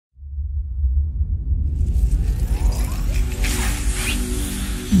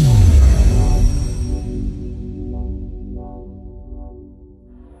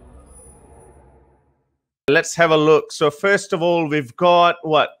let's have a look. So first of all, we've got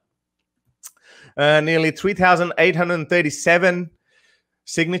what? Nearly 3,837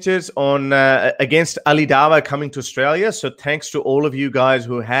 signatures on against Ali Dawah coming to Australia. So thanks to all of you guys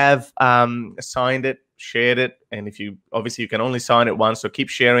who have signed it, shared it, and if you obviously you can only sign it once, so keep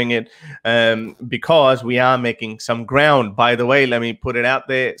sharing it because we are making some ground. By the way, let me put it out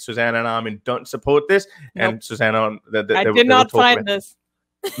there: Susanna and Armin don't support this, nope. And Susanna, I did not sign this.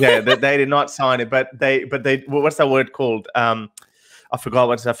 Yeah, they did not sign it, but they what's that word called? I forgot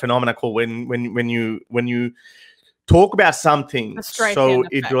what's that phenomenon called when you talk about something, so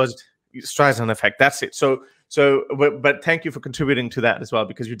it was Streisand effect. That's it. But thank you for contributing to that as well,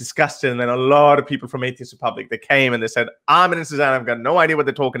 because you discussed it, and then a lot of people from Atheist Republic, they came and they said, Armin and Susanna have got no idea what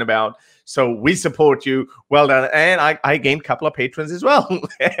they're talking about, so we support you. Well done. And I gained a couple of patrons as well,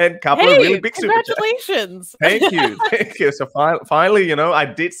 and a couple of really big congratulations. Thank you. Thank you. So finally, you know, I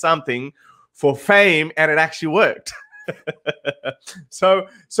did something for fame, and it actually worked. So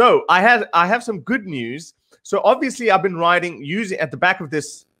I have some good news. So obviously I've been writing using at the back of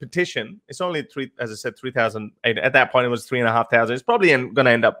this petition. It's only as I said, 3,008. At that point it was 3,500. It's probably going to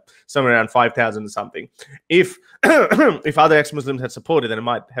end up somewhere around 5,000 or something. If if other ex-Muslims had supported, then it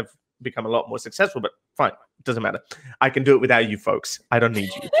might have become a lot more successful. But fine, it doesn't matter. I can do it without you folks. I don't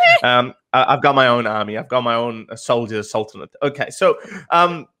need you. I've got my own army. I've got my own soldiers, Sultan. Okay, so.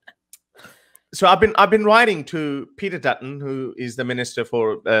 So I've been writing to Peter Dutton, who is the Minister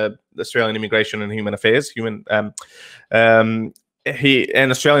for Australian Immigration and Human Affairs. And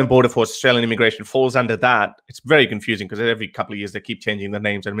Australian Border Force, Australian Immigration falls under that. It's very confusing because every couple of years they keep changing the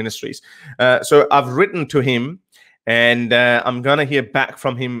names and ministries. So I've written to him, and I'm gonna hear back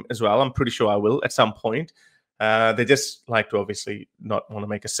from him as well. I'm pretty sure I will at some point. They just like to obviously not want to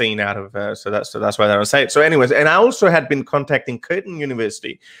make a scene out of, so that's why they don't say it. So anyways, and I also had been contacting Curtin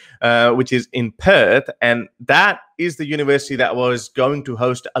University, which is in Perth, and that is the university that was going to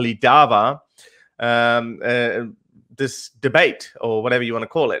host Ali Dawah, this debate or whatever you want to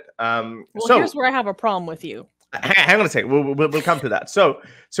call it. Well, so here's where I have a problem with you. Hang on a second. We'll come to that. So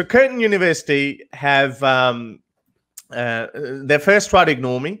Curtin University have they first tried to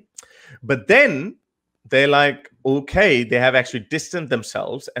ignore me, but then they're like, okay, they have actually distanced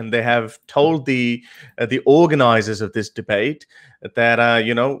themselves, and they have told the organizers of this debate that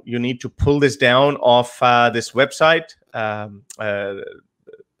you know, you need to pull this down off this website.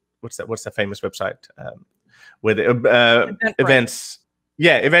 What's the famous website with events?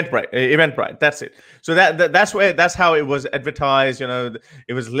 Yeah, Eventbrite. That's it. So that's how it was advertised. You know,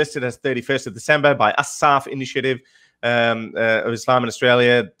 it was listed as 31st of December by Asaf Initiative of Islam in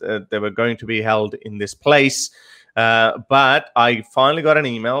Australia. They were going to be held in this place, but I finally got an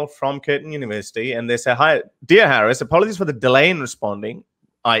email from Curtin University, and they say, "Hi, dear Harris, apologies for the delay in responding,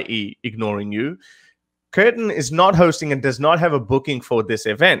 i.e. ignoring you. Curtin is not hosting and does not have a booking for this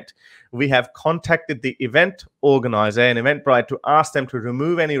event. We have contacted the event organizer and Eventbrite to ask them to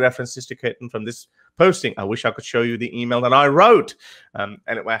remove any references to Curtin from this posting. I wish I could show you the email that I wrote." And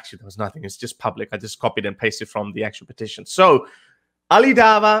actually, there was nothing. It's just public. I just copied and pasted from the actual petition. So, Ali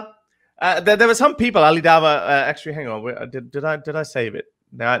Dawah, there were some people, Ali Dawah, actually, hang on. Did I save it?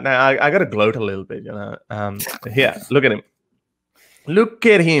 Now I got to gloat a little bit, you know. Here, look at him. Look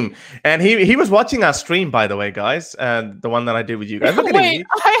at him. And he was watching our stream, by the way, guys. The one that I did with you guys. Look at Wait, him.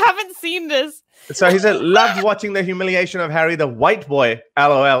 I haven't seen this. So he said, loved watching the humiliation of Harry, the white boy.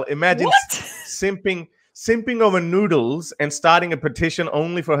 LOL. Imagine simping over noodles and starting a petition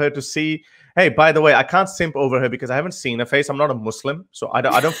only for her to see. Hey, by the way, I can't simp over her because I haven't seen her face. I'm not a Muslim, so I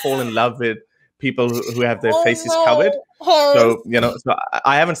don't fall in love with people who have their faces covered. So, you know, so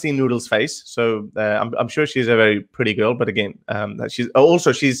I haven't seen Noodle's face. So I'm sure she's a very pretty girl. But again, I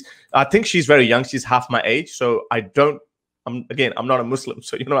think she's very young. She's half my age. So I'm not a Muslim.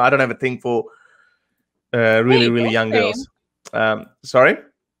 So, you know, I don't have a thing for really young girls. Sorry?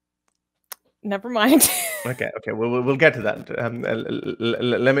 Never mind. Okay. We'll get to that.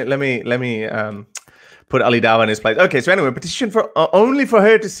 Let me put Ali Dawah in his place. Okay. So anyway, petition for only for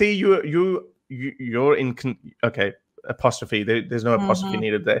her to see you're in apostrophe. There's no apostrophe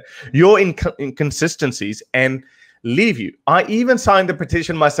needed there. Your inconsistencies and leave you. I even signed the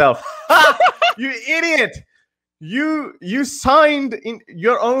petition myself. You idiot! You signed in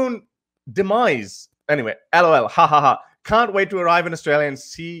your own demise. Anyway, LOL. Ha ha ha. Can't wait to arrive in Australia and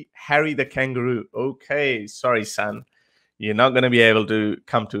see Harry the kangaroo. Okay, sorry, son. You're not going to be able to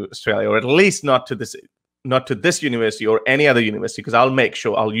come to Australia, or at least not to this university or any other university, because I'll make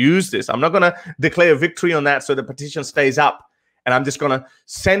sure I'll use this. I'm not going to declare victory on that so the petition stays up, and I'm just going to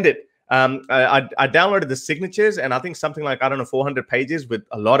send it I downloaded the signatures, and I think something like, I don't know, 400 pages with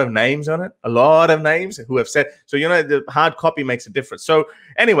a lot of names on it, a lot of names who have said. So, you know, the hard copy makes a difference. So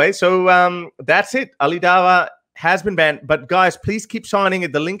anyway, so that's it. Ali Dawah has been banned. But guys, please keep signing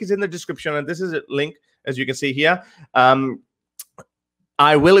it. The link is in the description, and this is a link, as you can see here.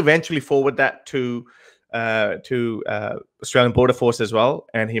 I will eventually forward that to Australian Border Force as well,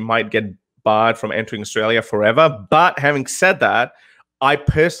 and he might get barred from entering Australia forever. But having said that, I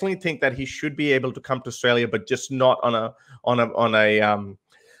personally think that he should be able to come to Australia, but just not on a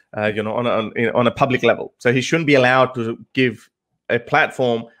public level. So he shouldn't be allowed to give a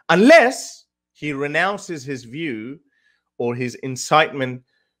platform unless he renounces his view or his incitement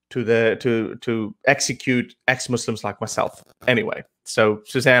to execute ex-Muslims like myself. Anyway, so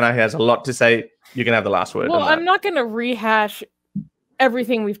Susanna has a lot to say. You can have the last word. Well, I'm not going to rehash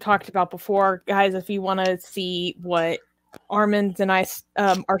everything we've talked about before, guys. If you want to see what Armand and I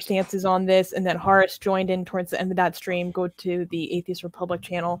our stances on this, and then Horace joined in towards the end of that stream, go to the Atheist Republic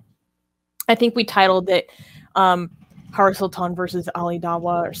channel. I think we titled it Sultan versus Ali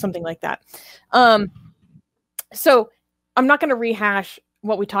Dawah or something like that. So I'm not going to rehash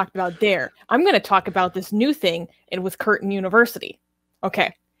what we talked about there. I'm going to talk about this new thing with Curtin University.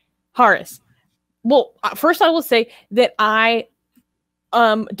 Okay, Horace. Well, first I will say that I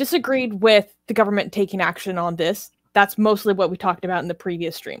disagreed with the government taking action on this. That's mostly what we talked about in the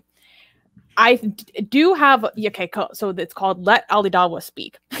previous stream. I do have, okay, so it's called Let Ali Dawah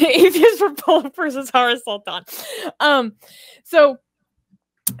Speak. Atheist Republic versus Horace Sultan. So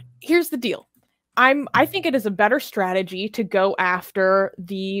here's the deal. I think it is a better strategy to go after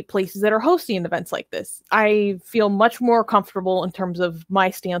the places that are hosting events like this. I feel much more comfortable in terms of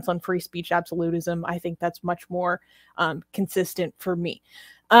my stance on free speech absolutism. I think that's much more consistent for me.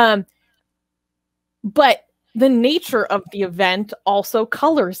 But the nature of the event also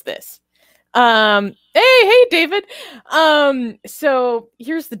colors this. Hey, David. So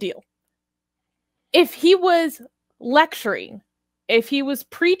here's the deal. If he was lecturing, if he was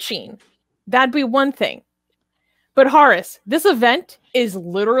preaching, that'd be one thing. But Horace, this event is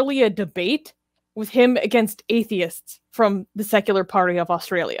literally a debate with him against atheists from the Secular Party of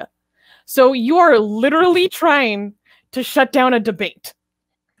Australia. So you are literally trying to shut down a debate.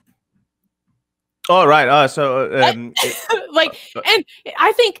 All right. And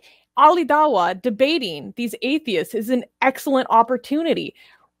I think Ali Dawah debating these atheists is an excellent opportunity.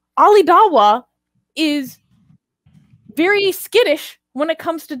 Ali Dawah is very skittish when it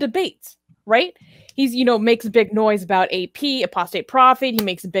comes to debates, right? He's, makes a big noise about AP, apostate prophet. He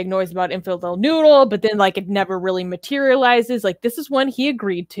makes a big noise about infidel noodle, but then it never really materializes. This is one he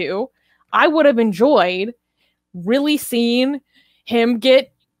agreed to. I would have enjoyed really seeing him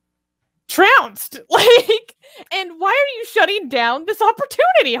get trounced. And why are you shutting down this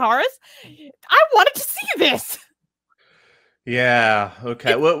opportunity, Horace? I wanted to see this. Yeah.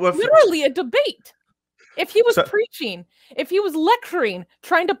 Okay. Well, literally a debate. If he was preaching, if he was lecturing,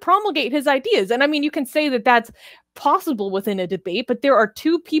 trying to promulgate his ideas, and I mean, you can say that that's possible within a debate, but there are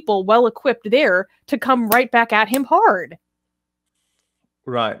two people well equipped there to come right back at him hard.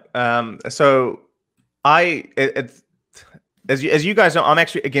 Right. So as you guys know, I'm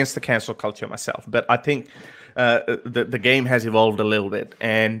actually against the cancel culture myself, but I think the game has evolved a little bit,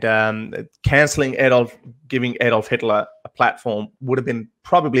 and canceling giving Adolf Hitler a platform would have been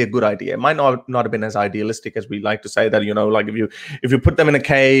probably a good idea. It might not have been as idealistic as we like to say that, if you put them in a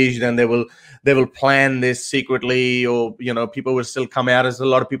cage, then they will plan this secretly, or people will still come out, as a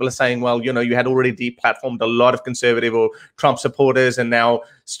lot of people are saying, well, you had already deplatformed a lot of conservative or Trump supporters, and now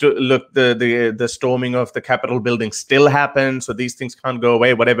look, the storming of the Capitol building still happens, so these things can't go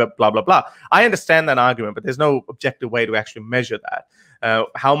away, whatever, blah blah blah. I understand that argument, but there's no objective way to actually measure that.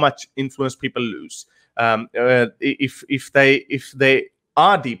 How much influence people lose if they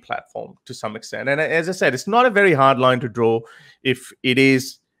are deplatformed to some extent. And as I said, it's not a very hard line to draw if it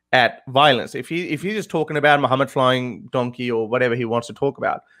is at violence. If he's just talking about Muhammad flying donkey or whatever he wants to talk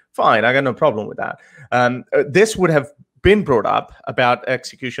about, fine, I got no problem with that. This would have been brought up about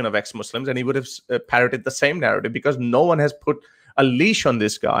execution of ex-Muslims, and he would have parroted the same narrative, because no one has put a leash on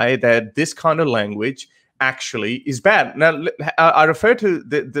this guy that this kind of language actually is bad. Now, I refer to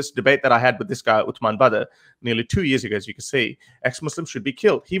this debate that I had with this guy, Uthman Badr, nearly 2 years ago. As you can see, ex-Muslims should be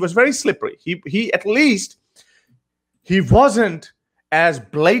killed. He was very slippery. He at least, he wasn't as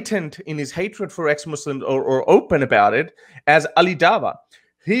blatant in his hatred for ex-Muslims or open about it as Ali Dawah.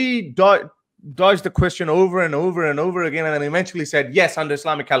 He dodged the question over and over and over again, and then eventually said, yes, under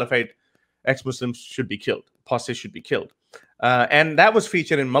Islamic Caliphate, ex-Muslims should be killed. Apostates should be killed. And that was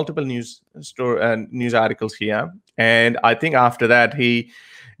featured in multiple news articles here. And I think after that, he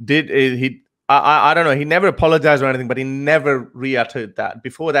did I don't know, he never apologized or anything, but he never re-uttered that.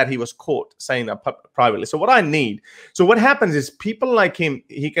 Before that, he was caught saying that privately. So what happens is people like him,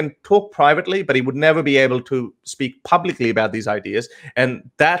 he can talk privately, but he would never be able to speak publicly about these ideas. And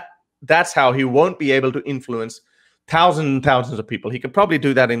that's how he won't be able to influence thousands and thousands of people. He could probably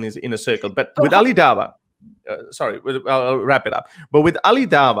do that in his inner circle. But with Ali Dawah, I'll wrap it up. But with Ali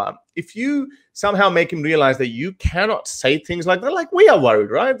Dawah, if you somehow make him realize that you cannot say things like that, like we are worried,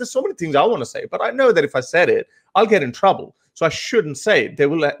 right? There's so many things I want to say, but I know that if I said it, I'll get in trouble. So I shouldn't say it. There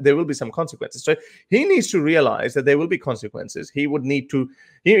will be some consequences. So he needs to realize that there will be consequences. He would need to,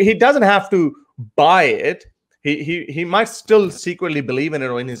 he doesn't have to buy it. He might still secretly believe in it,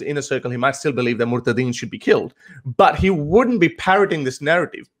 or in his inner circle, he might still believe that Murtadeen should be killed, but he wouldn't be parroting this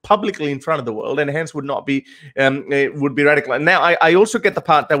narrative publicly in front of the world, and hence would not be, it would be radical. And now I also get the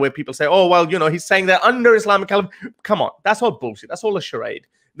part that where people say, oh, well, you know, he's saying that under Islamic caliphate. Come on, that's all bullshit. That's all a charade.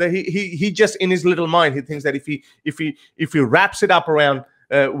 That he just in his little mind, he thinks that if he wraps it up around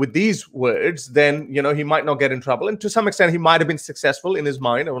with these words, then, you know, he might not get in trouble. And to some extent, he might have been successful in his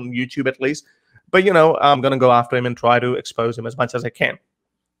mind, on YouTube at least. But, you know, I'm going to go after him and try to expose him as much as I can.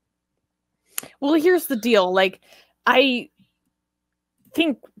 Well, here's the deal. Like, I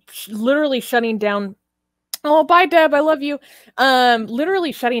think literally shutting down... Oh, bye, Deb. I love you.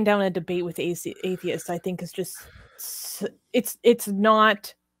 Literally shutting down a debate with atheists, I think, is just... It's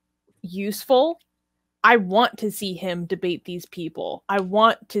not useful. I want to see him debate these people. I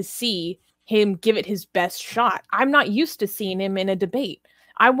want to see him give it his best shot. I'm not used to seeing him in a debate.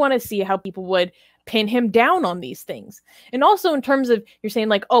 I want to see how people would pin him down on these things. And also in terms of, you're saying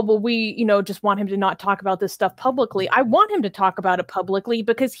like, oh, well, we, you know, just want him to not talk about this stuff publicly. I want him to talk about it publicly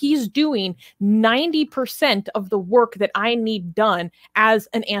because he's doing 90% of the work that I need done as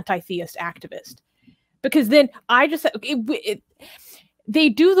an anti-theist activist. Because then I just, they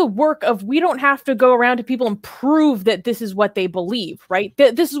do the work of, we don't have to go around to people and prove that this is what they believe, right?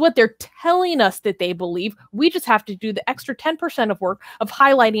 This is what they're telling us that they believe. We just have to do the extra 10% of work of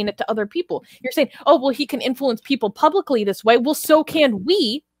highlighting it to other people. You're saying, oh, well, he can influence people publicly this way. Well, so can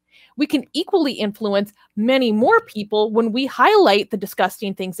we. We can equally influence many more people when we highlight the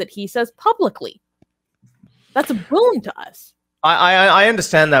disgusting things that he says publicly. That's a boon to us. I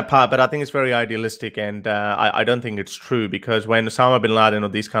understand that part, but I think it's very idealistic, and I don't think it's true, because when Osama bin Laden or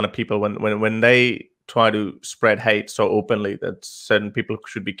these kind of people, when they try to spread hate so openly that certain people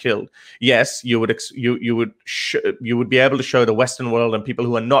should be killed, yes, you would be able to show the Western world and people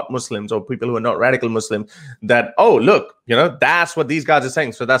who are not Muslims or people who are not radical Muslims that, oh, look, you know, that's what these guys are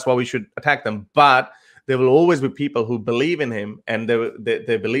saying, so that's why we should attack them. But there will always be people who believe in him, and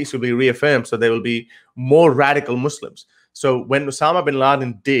their beliefs will be reaffirmed, so there will be more radical Muslims. So when Osama bin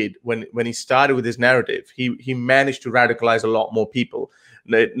Laden did, when he started with his narrative, he managed to radicalize a lot more people.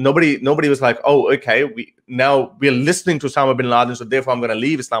 Nobody was like, oh, okay, we're listening to Osama bin Laden, so therefore I'm going to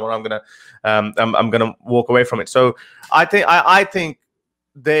leave Islam, or I'm going to walk away from it. So I think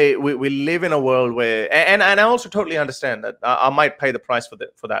we live in a world where, and I also totally understand that I might pay the price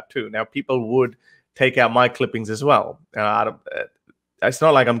for that too. Now people would take out my clippings as well. It's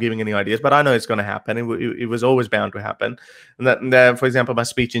not like I'm giving any ideas, but I know it's going to happen. It was always bound to happen. And that, for example, my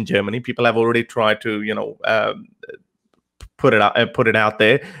speech in Germany, people have already tried to, you know, put it out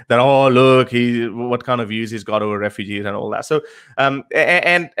there that, oh, look, what kind of views he's got over refugees and all that. So, and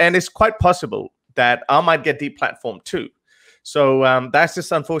it's quite possible that I might get deplatformed too. So that's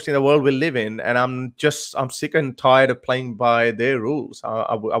just unfortunately the world we live in, and I'm sick and tired of playing by their rules.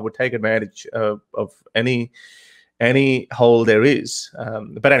 I would take advantage of any hole there is.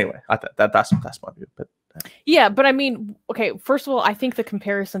 But anyway, that's my view. But yeah, but I mean, okay, first of all, I think the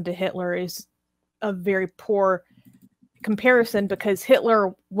comparison to Hitler is a very poor comparison, because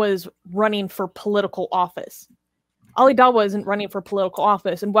Hitler was running for political office. Ali Dawah isn't running for political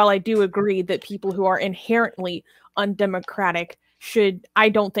office. And while I do agree that people who are inherently undemocratic I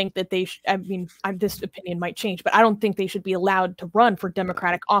don't think that they should, I mean, this opinion might change, but I don't think they should be allowed to run for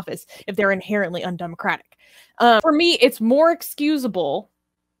democratic office if they're inherently undemocratic. For me, it's more excusable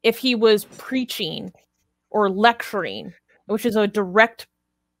if he was preaching or lecturing, which is a direct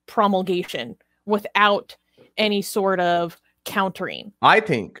promulgation without any sort of countering. I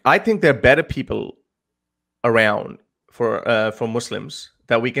think there are better people around for Muslims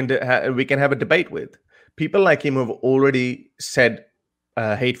that we can have a debate with. People like him who have already said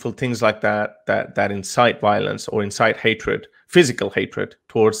hateful things like that incite violence or incite hatred, physical hatred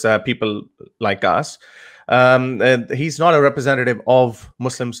towards people like us. And he's not a representative of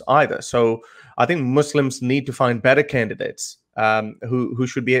Muslims either. So I think Muslims need to find better candidates who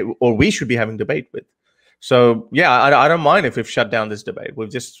should be, or we should be having debate with. So yeah, I don't mind if we've shut down this debate. We've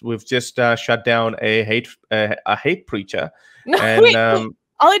just shut down a hate preacher. No, and wait.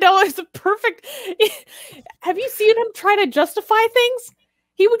 Ali Dawah is a perfect. Have you seen him try to justify things?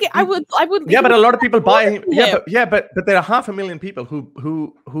 He would get. I would. Yeah, but a lot of people buy him. Yeah, but there are 500,000 people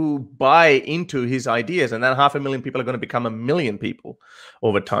who buy into his ideas, and then 500,000 people are going to become 1 million people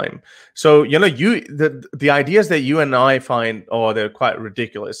over time. So the ideas that you and I find, they're quite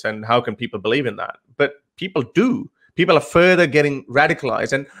ridiculous, and how can people believe in that? But people do. People are further getting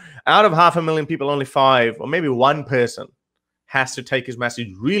radicalized, and out of 500,000 people, only 5 or maybe 1 person has to take his message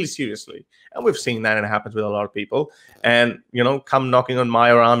really seriously. And we've seen that, and it happens with a lot of people. And, come knocking on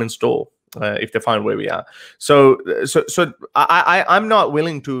my or Armin's door if they find where we are. So I'm not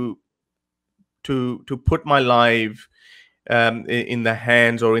willing to put my life in the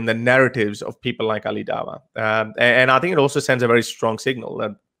hands or in the narratives of people like Ali Dawah. And I think it also sends a very strong signal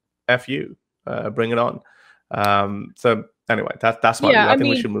that F you, bring it on. So anyway, that's my view. I think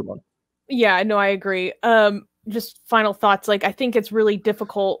we should move on. Yeah, no, I agree. Just final thoughts. Like, I think it's really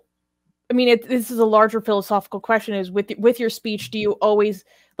difficult. I mean, this is a larger philosophical question: is with your speech, do you always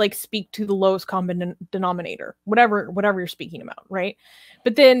like speak to the lowest common denominator, whatever you're speaking about, right?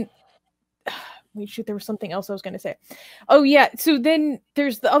 But then, wait, shoot, there was something else I was going to say. Oh yeah, so then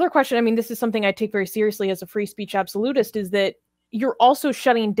there's the other question. I mean, this is something I take very seriously as a free speech absolutist: is that you're also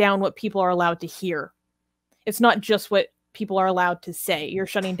shutting down what people are allowed to hear. It's not just what people are allowed to say. You're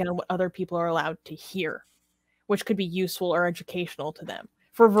shutting down what other people are allowed to hear, which could be useful or educational to them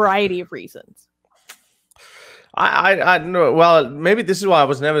for a variety of reasons. I know. Well, maybe this is why I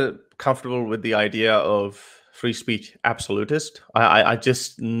was never comfortable with the idea of free speech absolutist. I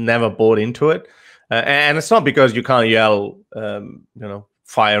just never bought into it. And it's not because you can't yell,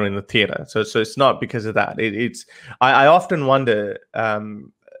 fire in the theater. So it's not because of that. I often wonder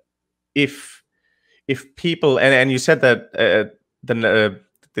if people, and you said that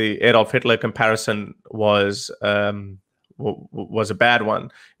the Adolf Hitler comparison was a bad one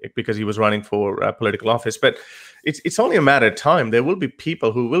because he was running for political office. But it's only a matter of time. There will be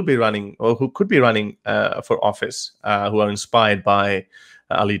people who will be running, or who could be running for office, who are inspired by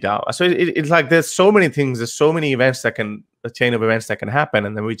Ali Dawah. So it's like there's so many things, there's so many events a chain of events that can happen,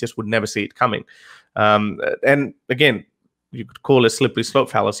 and then we just would never see it coming. And again, you could call it slippery slope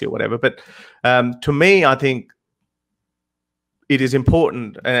fallacy or whatever. But to me, I think it is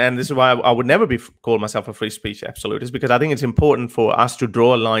important, and this is why I would never call myself a free speech absolutist, because I think it's important for us to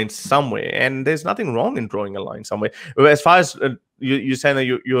draw a line somewhere, and there's nothing wrong in drawing a line somewhere. As far as you're saying that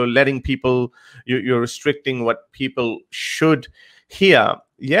you're letting people, you're restricting what people should hear.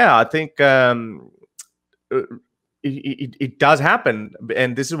 Yeah, I think it does happen,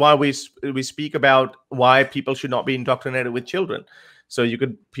 and this is why we speak about why people should not be indoctrinated with children. So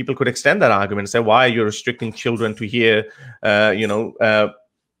people could extend that argument and say, why are you restricting children to hear,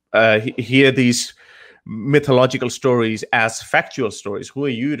 hear these mythological stories as factual stories? Who are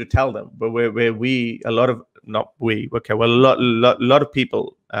you to tell them? But where a lot of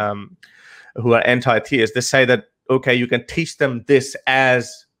people who are anti-theists, they say that, okay, you can teach them this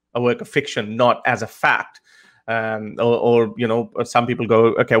as a work of fiction, not as a fact. Or some people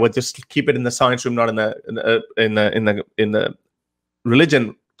go, okay, well, just keep it in the science room, not in the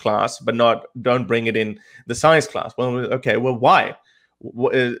religion class, but don't bring it in the science class. Well, okay, well, why?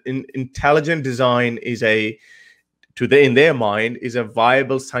 Intelligent design is in their mind is a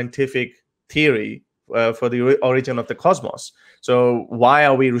viable scientific theory for the origin of the cosmos. So why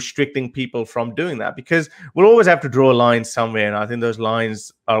are we restricting people from doing that? Because we'll always have to draw a line somewhere, and I think those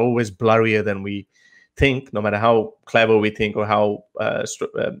lines are always blurrier than we think, no matter how clever we think or how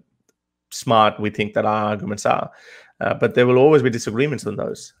smart we think that our arguments are. But there will always be disagreements on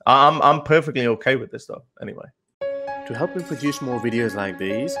those. I'm perfectly okay with this, though, anyway. To help me produce more videos like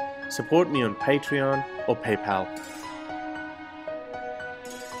these, support me on Patreon or PayPal.